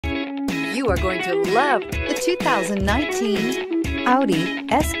You are going to love the 2019 Audi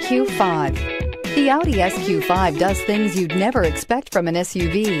SQ5. The Audi SQ5 does things you'd never expect from an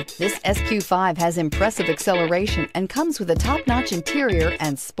SUV. This SQ5 has impressive acceleration and comes with a top-notch interior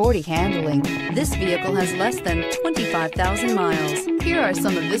and sporty handling. This vehicle has less than 25,000 miles. Here are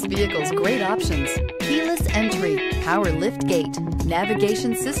some of this vehicle's great options: keyless entry, power lift gate,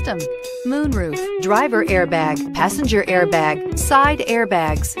 navigation system, moonroof, driver airbag, passenger airbag, side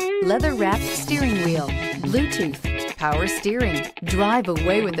airbags, leather-wrapped steering wheel, Bluetooth, power steering. Drive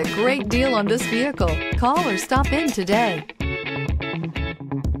away with a great deal on this vehicle. Call or stop in today.